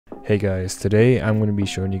Hey guys, today I'm going to be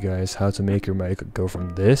showing you guys how to make your mic go from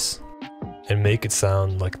this and make it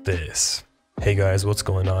sound like this. Hey guys, what's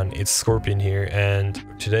going on? It's Scorpion here, and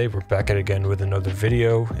today we're back at it again with another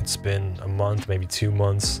video. It's been a month, maybe 2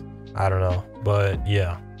 months, I don't know, but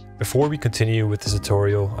yeah. Before we continue with this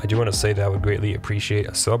tutorial, I do want to say that I would greatly appreciate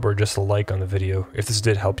a sub or just a like on the video if this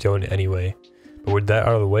did help you out in any way. But with that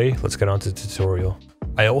out of the way, let's get on to the tutorial.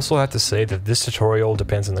 I also have to say that this tutorial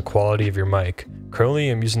depends on the quality of your mic. Currently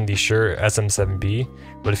I'm using the Shure SM7B,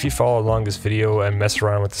 but if you follow along this video and mess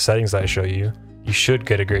around with the settings I show you, you should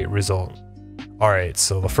get a great result. Alright,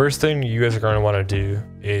 so the first thing you guys are going to want to do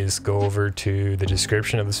is go over to the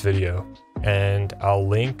description of this video, and I'll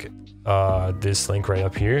link this link right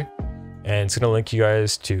up here, and it's going to link you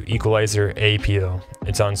guys to Equalizer APO.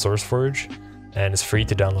 It's on SourceForge and it's free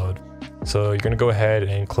to download. So you're going to go ahead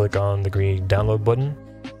and click on the green download button,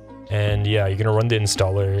 and yeah, you're going to run the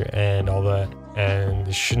installer and all that, and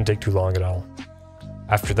it shouldn't take too long at all.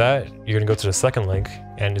 After that, you're going to go to the second link,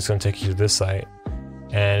 and it's going to take you to this site,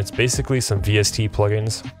 and it's basically some VST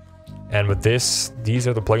plugins. And with this, these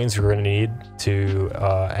are the plugins you're going to need to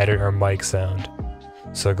edit our mic sound.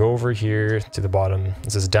 So go over here to the bottom,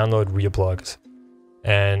 it says download ReaPlugs,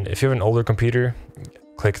 and if you have an older computer,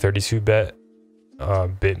 click 32-bit,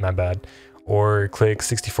 my bad, or click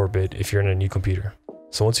 64-bit if you're in a new computer.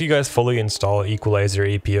 So once you guys fully install Equalizer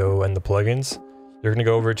APO and the plugins, you're going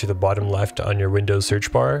to go over to the bottom left on your Windows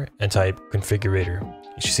search bar and type configurator.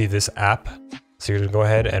 You should see this app, so you're going to go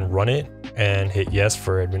ahead and run it and hit yes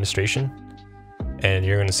for administration, and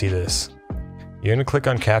you're going to see this. You're going to click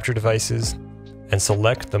on capture devices and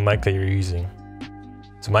select the mic that you're using.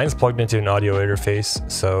 So mine is plugged into an audio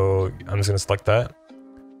interface, so I'm just going to select that.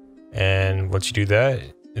 And once you do that,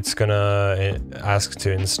 it's gonna ask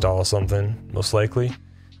to install something, most likely.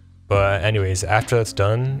 But anyways, after that's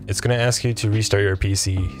done, it's gonna ask you to restart your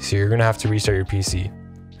PC. So you're gonna have to restart your PC.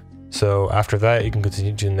 So after that, you can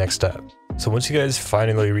continue to the next step. So once you guys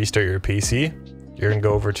finally restart your PC, you're gonna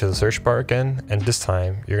go over to the search bar again, and this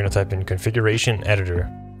time you're gonna type in configuration editor.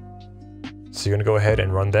 So you're gonna go ahead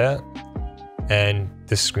and run that, and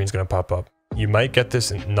this screen's gonna pop up. You might get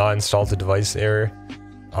this not installed to device error.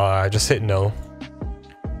 Just hit no,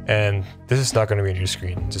 and this is not going to be on your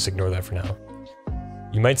screen, just ignore that for now.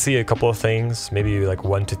 You might see a couple of things, maybe like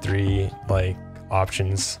 1 to 3 like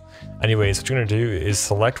options. Anyways, what you're going to do is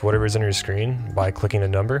select whatever is on your screen by clicking a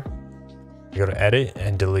number. You go to edit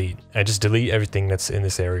and delete, and just delete everything that's in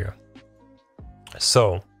this area.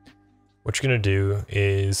 So what you're going to do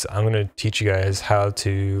is I'm going to teach you guys how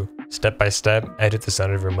to step by step edit the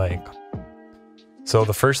sound of your mic. So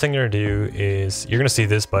the first thing you're going to do is you're going to see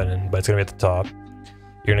this button, but it's going to be at the top.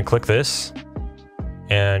 You're going to click this,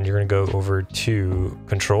 and you're going to go over to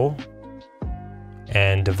control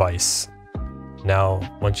and device. Now,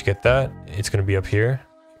 once you get that, it's going to be up here.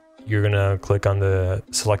 You're going to click on the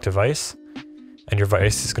select device, and your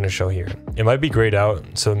device is going to show here. It might be grayed out,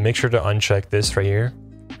 so make sure to uncheck this right here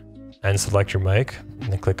and select your mic,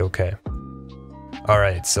 and then click OK.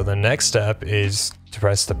 Alright, so the next step is to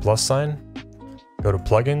press the plus sign, go to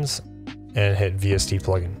plugins, and hit VST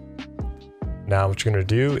plugin. Now what you're going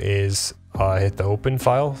to do is hit the open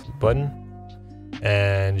file button,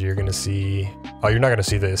 and you're going to see, you're not going to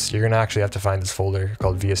see this, you're going to actually have to find this folder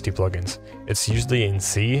called VST plugins. It's usually in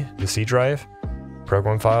C, the C drive,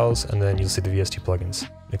 program files, and then you'll see the VST plugins.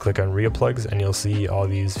 You click on ReaPlugs and you'll see all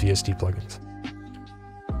these VST plugins.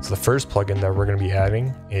 So the first plugin that we're going to be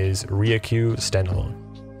adding is ReaQ standalone.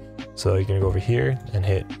 So you're going to go over here and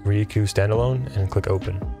hit ReaQ standalone and click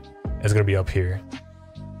open. It's going to be up here.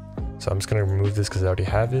 So I'm just going to remove this because I already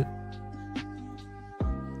have it.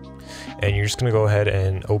 And you're just going to go ahead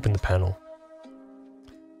and open the panel.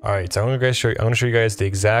 Alright, so I'm going to show you guys the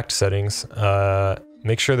exact settings.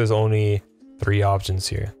 Make sure there's only 3 options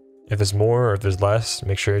here. If there's more or if there's less,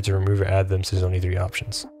 make sure to remove or add them so there's only 3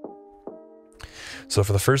 options. So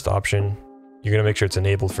for the first option, you're going to make sure it's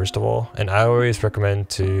enabled first of all, and I always recommend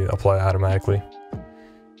to apply automatically.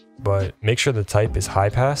 But make sure the type is high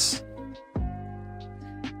pass,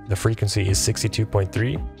 the frequency is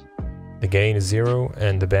 62.3, the gain is 0,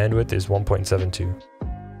 and the bandwidth is 1.72.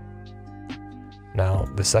 Now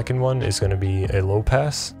the second one is going to be a low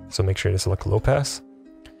pass, so make sure to select low pass.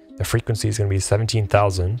 The frequency is going to be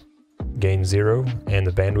 17,000, gain 0, and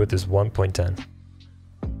the bandwidth is 1.10.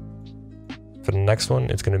 For the next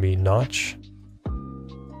one, it's going to be notch,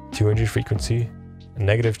 200 frequency, a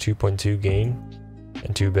negative 2.2 gain,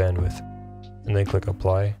 and 2 bandwidth. And then click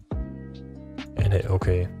apply and hit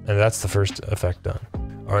OK. And that's the first effect done.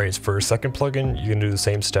 Alright, for a second plugin, you can do the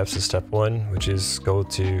same steps as step 1, which is go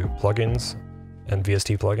to plugins and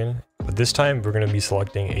VST plugin, But this time we're going to be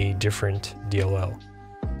selecting a different DLL.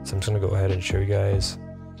 So I'm just going to go ahead and show you guys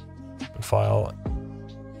the file,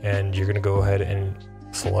 and you're going to go ahead and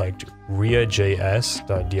select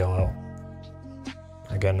reajs.dll.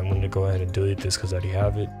 Again, I'm going to go ahead and delete this because I already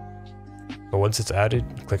have it. But once it's added,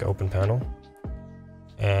 click open panel,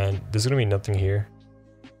 and there's going to be nothing here.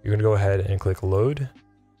 You're going to go ahead and click load,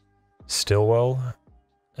 Stillwell,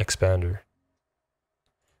 expander.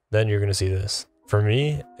 Then you're going to see this. For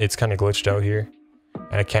me, it's kind of glitched out here,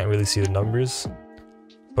 and I can't really see the numbers,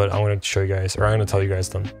 but I'm going to show you guys, or I'm going to tell you guys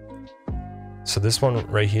them. So this one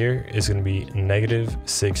right here is going to be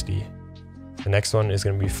 -60. The next one is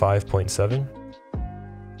going to be 5.7.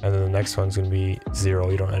 And then the next one's going to be 0.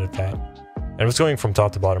 You don't edit that. And it's going from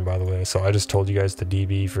top to bottom, by the way. So I just told you guys the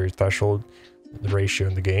dB for your threshold, the ratio,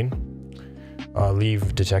 and the gain.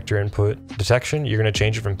 Leave detector input. Detection, you're going to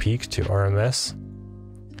change it from peak to RMS.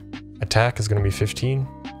 Attack is going to be 15.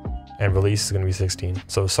 And release is going to be 16.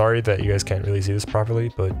 So sorry that you guys can't really see this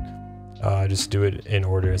properly, but just do it in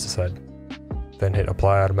order as I said. Then hit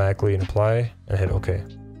apply automatically and apply, and hit OK.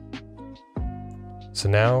 So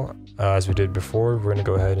now, as we did before, we're going to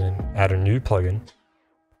go ahead and add a new plugin.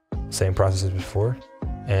 Same process as before,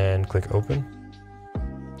 and click open.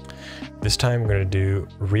 This time we're going to do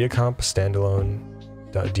reacomp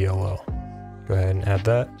standalone.dll. Go ahead and add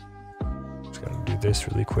that. Just going to do this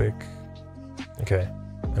really quick. Okay,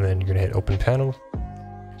 and then you're going to hit open panel.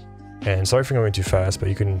 And sorry for going too fast, but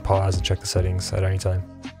you can pause and check the settings at any time.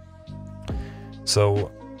 So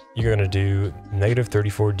you're going to do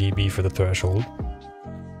 -34 dB for the threshold.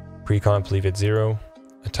 Pre-comp, leave it 0.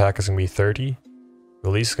 Attack is going to be 30.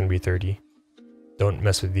 Release is going to be 30. Don't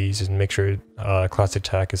mess with these, just make sure class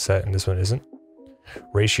attack is set and this one isn't.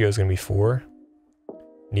 Ratio is going to be 4.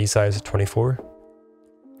 Knee size is 24.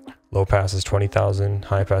 Low pass is 20,000.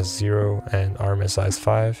 High pass is 0. And RMS size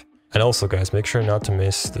 5. And also guys, make sure not to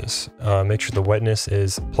miss this. Make sure the wetness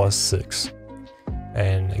is +6.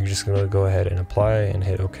 And you're just going to go ahead and apply and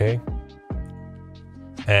hit OK.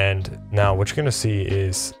 And now what you're going to see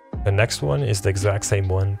is the next one is the exact same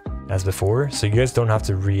one as before, so you guys don't have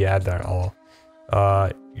to re-add that all.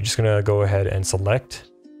 You're just gonna go ahead and select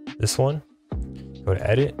this one, go to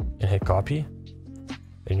edit and hit copy.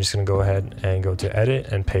 And you're just gonna go ahead and go to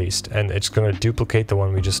edit and paste, and it's gonna duplicate the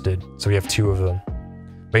one we just did. So we have 2 of them.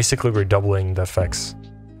 Basically, we're doubling the effects.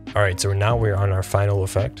 All right, so now we're on our final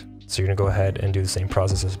effect. So you're gonna go ahead and do the same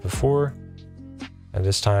process as before. And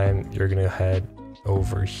this time you're gonna head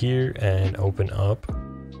over here and open up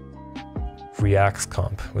React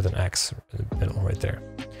comp with an X in the middle right there.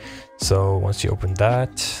 So once you open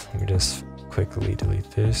that, let me just quickly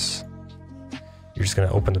delete this. You're just going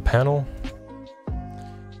to open the panel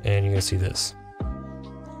and you're going to see this.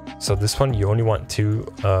 So this one, you only want 2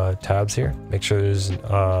 tabs here. Make sure there's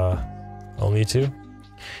only 2.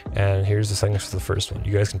 And here's the settings for the first one.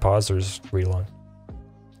 You guys can pause or just read along.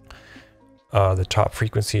 The top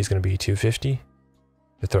frequency is going to be 250.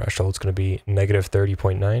 The threshold is going to be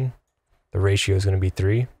 -30.9. The ratio is going to be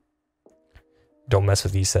 3. Don't mess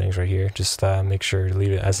with these settings right here. Just make sure to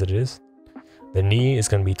leave it as it is. The knee is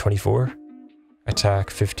going to be 24. Attack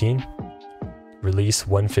 15. Release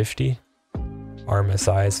 150. RMS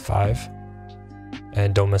size 5.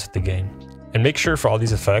 And don't mess with the gain. And make sure for all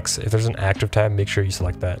these effects, if there's an active tab, make sure you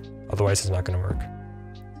select that. Otherwise, it's not going to work.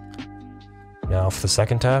 Now for the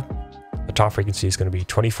second tab, the top frequency is going to be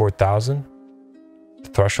 24,000. The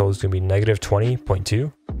threshold is going to be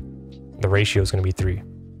 -20.2. The ratio is going to be 3.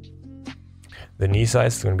 The knee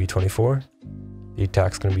size is going to be 24. The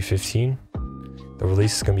attack is going to be 15. The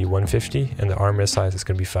release is going to be 150. And the RMS size is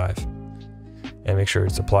going to be 5. And make sure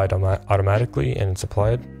it's applied automatically, and it's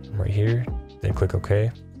applied right here. Then click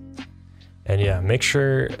OK. And yeah, make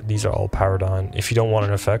sure these are all powered on. If you don't want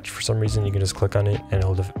an effect for some reason, you can just click on it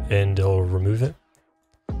and it'll remove it.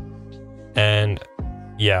 And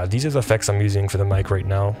yeah, these are the effects I'm using for the mic right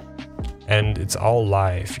now. And it's all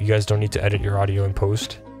live. You guys don't need to edit your audio in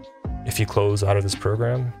post. If you close out of this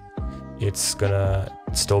program, it's gonna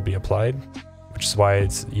still be applied, which is why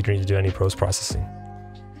you don't need to do any post processing.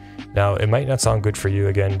 Now, it might not sound good for you.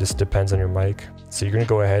 Again, this depends on your mic. So you're gonna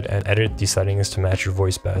go ahead and edit these settings to match your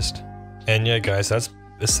voice best. And yeah, guys, that's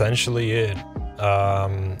essentially it.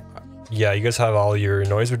 Yeah, you guys have all your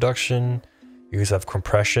noise reduction. You guys have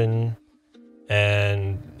compression.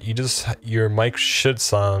 And your mic should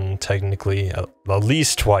sound technically at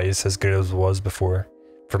least twice as good as it was before.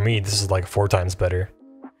 For me, this is like 4 times better.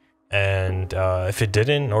 And if it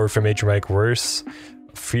didn't, or if it made your mic worse,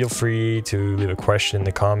 feel free to leave a question in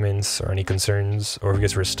the comments or any concerns, or if you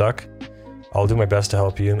guys were stuck, I'll do my best to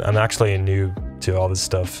help you. I'm actually a noob to all this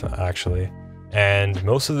stuff, actually. And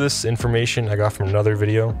most of this information I got from another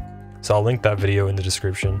video, so I'll link that video in the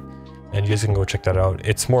description and you guys can go check that out.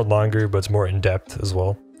 It's more longer, but it's more in-depth as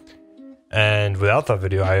well. And without that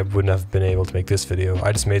video, I wouldn't have been able to make this video.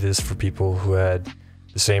 I just made this for people who had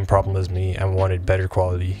the same problem as me and wanted better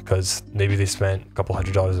quality, because maybe they spent a couple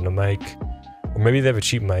 $100s on a mic, or maybe they have a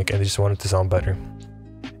cheap mic and they just want it to sound better.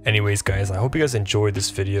 Anyways guys, I hope you guys enjoyed this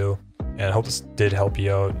video and I hope this did help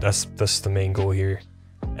you out. That's the main goal here.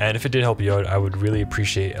 And if it did help you out, I would really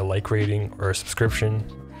appreciate a like rating or a subscription,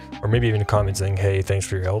 or maybe even a comment saying, hey, thanks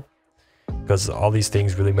for your help. Because all these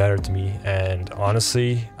things really matter to me, and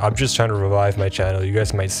honestly, I'm just trying to revive my channel. You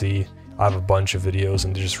guys might see I have a bunch of videos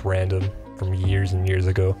and they're just random from years and years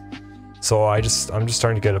ago. So I'm just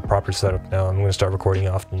starting to get a proper setup now. I'm going to start recording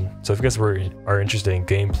often. So if you guys are interested in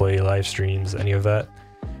gameplay, live streams, any of that,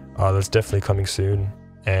 that's definitely coming soon.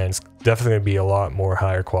 And it's definitely going to be a lot more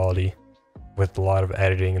higher quality with a lot of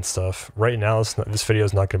editing and stuff. Right now, this video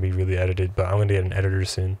is not going to be really edited, but I'm going to get an editor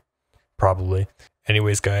soon, probably.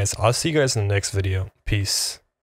 Anyways guys, I'll see you guys in the next video. Peace.